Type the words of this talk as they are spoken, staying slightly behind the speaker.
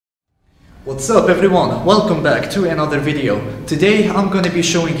What's up everyone, welcome back to another video. Today I'm going to be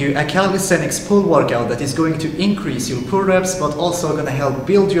showing you a calisthenics pull workout that is going to increase your pull reps but also going to help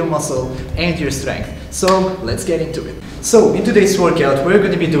build your muscle and your strength. So let's get into it. So in today's workout we're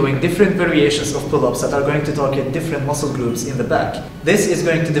going to be doing different variations of pull-ups that are going to target different muscle groups in the back. This is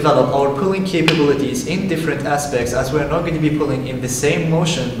going to develop our pulling capabilities in different aspects, as we're not going to be pulling in the same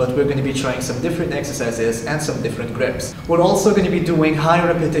motion, but we're going to be trying some different exercises and some different grips. We're also going to be doing high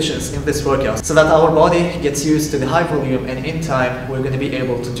repetitions in this workout so that our body gets used to the high volume, and in time we're going to be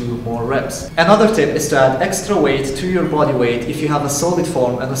able to do more reps. Another tip is to add extra weight to your body weight if you have a solid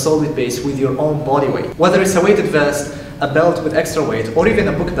form and a solid base with your own body weight. Whether it's a weighted vest, a belt with extra weight, or even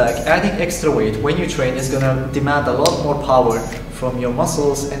a book bag, adding extra weight when you train is going to demand a lot more power from your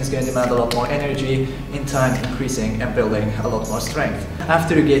muscles, and it's going to demand a lot more energy, in time increasing and building a lot more strength.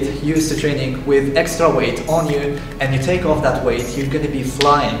 After you get used to training with extra weight on you and you take off that weight, you're going to be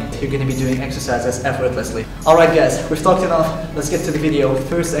flying. You're going to be doing exercises effortlessly. Alright guys, we've talked enough. Let's get to the video.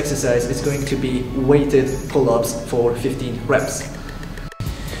 First exercise is going to be weighted pull-ups for 15 reps.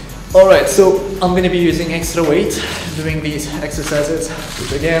 Alright, so I'm going to be using extra weight doing these exercises,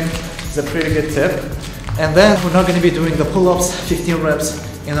 which again is a pretty good tip. And then we're not going to be doing the pull-ups 15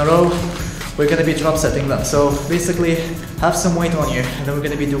 reps in a row. We're going to be drop setting them. So basically have some weight on you, and then we're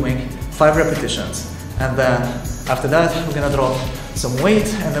going to be doing 5 repetitions. And then after that we're going to drop some weight,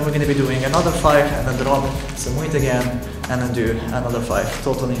 and then we're going to be doing another 5, and then drop some weight again, and then do another 5,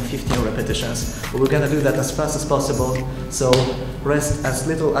 totaling 15 repetitions. But we're going to do that as fast as possible, so rest as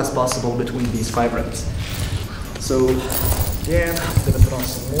little as possible between these 5 reps. So again, I'm going to put on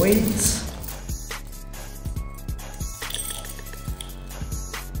some weight.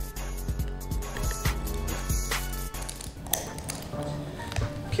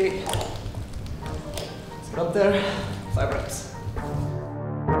 Okay, let's put up there, 5 reps.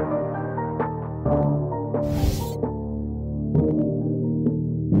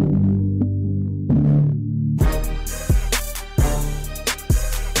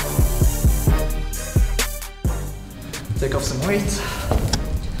 Take off some weight.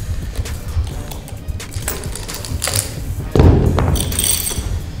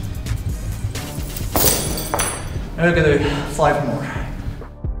 And we're gonna do 5 more.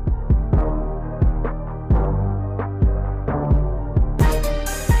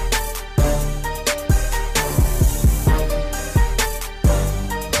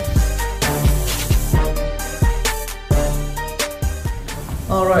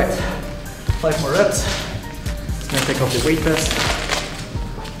 Alright, 5 more reps. Just gonna take off the weight vest.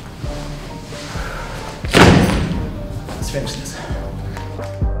 Let's finish this.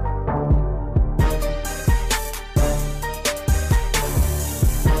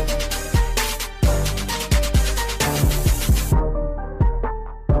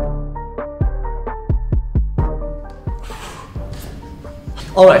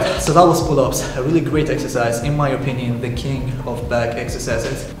 Alright, so that was pull-ups, a really great exercise, in my opinion, the king of back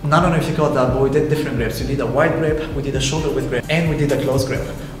exercises. I don't know if you caught that, but we did different grips. We did a wide grip, we did a shoulder width grip, and we did a close grip.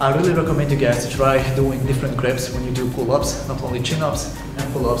 I really recommend you guys to try doing different grips when you do pull-ups, not only chin-ups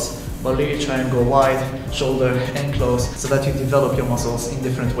and pull-ups, but really try and go wide, shoulder and close, so that you develop your muscles in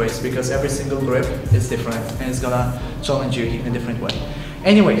different ways, because every single grip is different and it's gonna challenge you in a different way.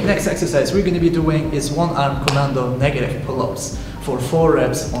 Anyway, next exercise we're going to be doing is one arm commando negative pull-ups for 4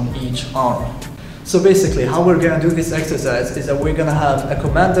 reps on each arm. So basically how we're going to do this exercise is that we're going to have a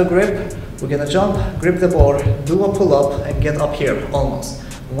commando grip, we're going to jump, grip the bar, do a pull-up and get up here almost.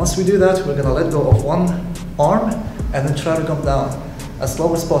 Once we do that, we're going to let go of one arm and then try to come down as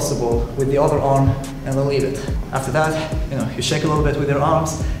slow as possible with the other arm, and then leave it. After that, you shake a little bit with your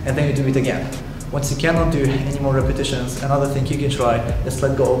arms and then you do it again. Once you cannot do any more repetitions, another thing you can try is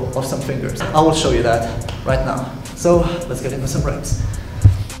let go of some fingers. I will show you that right now. So let's get into some reps.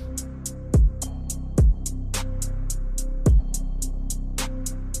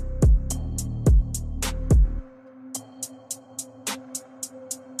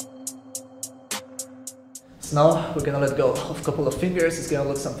 So now we're gonna let go of a couple of fingers. It's gonna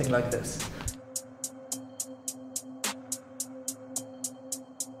look something like this.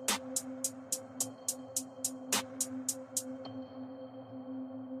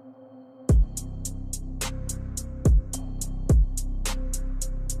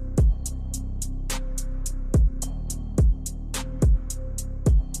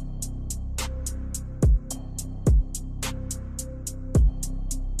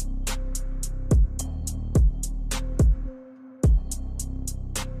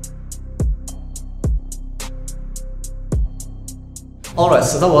 Alright,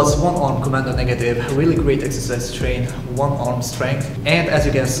 so that was one arm commando negative, a really great exercise to train one arm strength. And as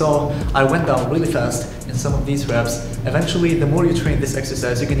you guys saw, I went down really fast in some of these reps. Eventually, the more you train this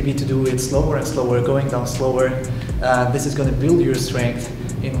exercise, you're going to be to do it slower and slower, going down slower. This is going to build your strength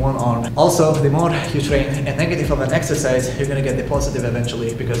in one arm. Also, the more you train a negative of an exercise, you're going to get the positive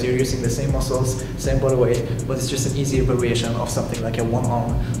eventually, because you're using the same muscles, same body weight, but it's just an easier variation of something like a one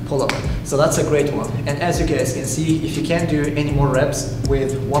arm pull-up. So that's a great one. And as you guys can see, if you can't do any more reps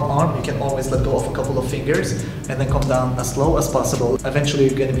with one arm, you can always let go of a couple of fingers and then come down as slow as possible. Eventually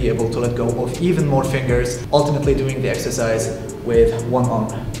you're going to be able to let go of even more fingers, ultimately doing the exercise with one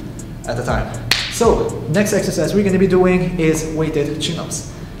arm at a time. So, next exercise we're going to be doing is weighted chin-ups.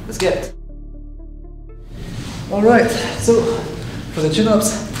 Let's get it. Alright, so for the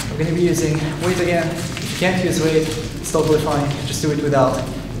chin-ups, we're going to be using weight again. If you can't use weight, it's totally fine. Just do it without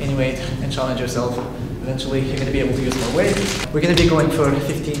any weight and challenge yourself. Eventually, you're going to be able to use more weight. We're going to be going for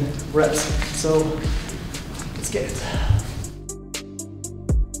 15 reps. So, let's get it.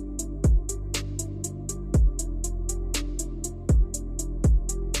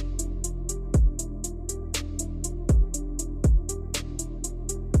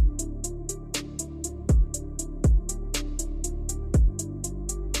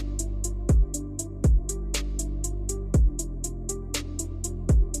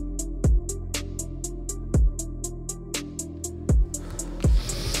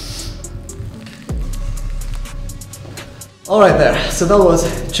 Alright there, so that was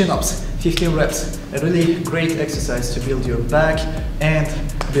chin-ups, 15 reps. A really great exercise to build your back and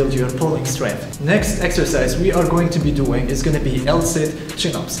build your pulling strength. Next exercise we are going to be doing is going to be L-sit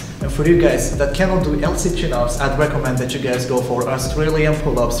chin-ups. And for you guys that cannot do L-sit chin-ups, I'd recommend that you guys go for Australian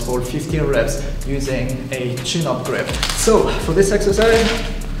pull-ups for 15 reps using a chin-up grip. So for this exercise,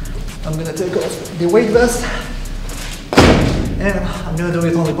 I'm going to take off the weight vest and I'm going to do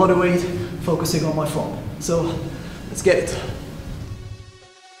it on the body weight, focusing on my phone. So let's get it.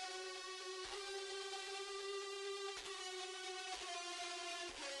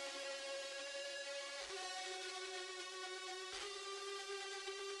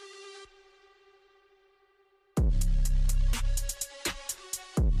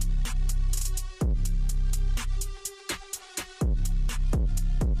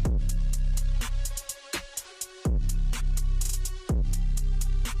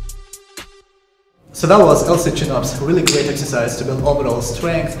 So that was L-sit chin-ups, really great exercise to build overall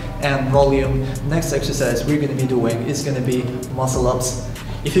strength and volume. Next exercise we're going to be doing is going to be muscle ups.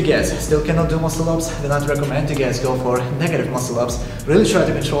 If you guys still cannot do muscle ups, then I'd recommend you guys go for negative muscle ups. Really try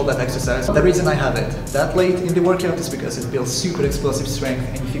to control that exercise. The reason I have it that late in the workout is because it builds super explosive strength,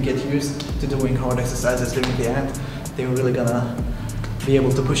 and if you get used to doing hard exercises during the end, then you're really gonna be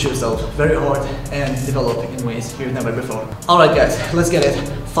able to push yourself very hard and develop in ways you've never before. Alright guys, let's get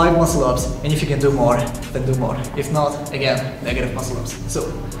it. 5 muscle ups, and if you can do more, then do more. If not, again, negative muscle ups. So,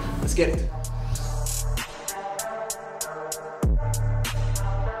 let's get it.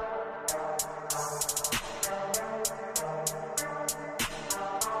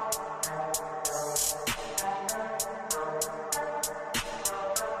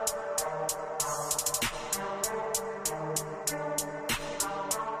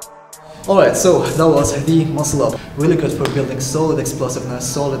 Alright, so that was the muscle up. Really good for building solid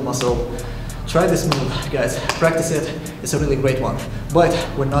explosiveness, solid muscle. Try this move, guys. Practice it. It's a really great one. But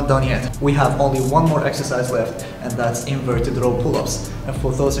we're not done yet. We have only one more exercise left, and that's inverted row pull-ups. And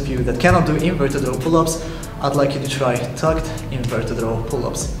for those of you that cannot do inverted row pull-ups, I'd like you to try tucked inverted row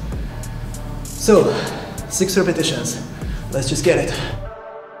pull-ups. So, 6 repetitions. Let's just get it.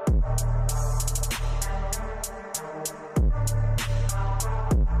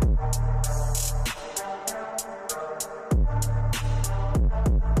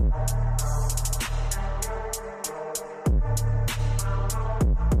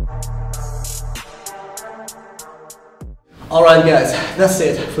 Alright guys, that's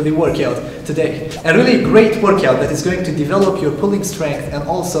it for the workout today. A really great workout that is going to develop your pulling strength and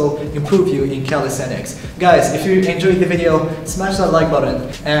also improve you in calisthenics. Guys, if you enjoyed the video, smash that like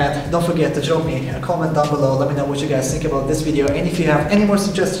button and don't forget to drop me a comment down below. Let me know what you guys think about this video, and if you have any more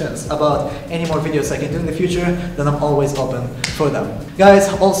suggestions about any more videos I can do in the future, then I'm always open for them. Guys,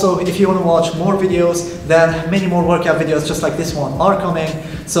 also if you want to watch more videos, then many more workout videos just like this one are coming.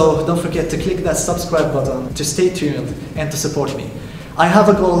 So don't forget to click that subscribe button to stay tuned and to support me. I have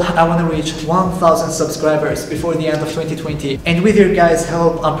a goal. I want to reach 1,000 subscribers before the end of 2020, and with your guys'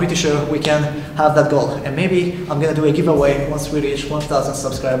 help, I'm pretty sure we can have that goal. And maybe I'm gonna do a giveaway once we reach 1,000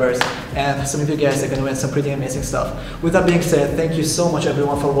 subscribers, and some of you guys are gonna win some pretty amazing stuff. With that being said, thank you so much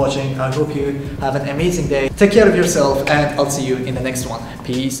everyone for watching. I hope you have an amazing day. Take care of yourself, and I'll see you in the next one.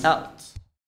 Peace out.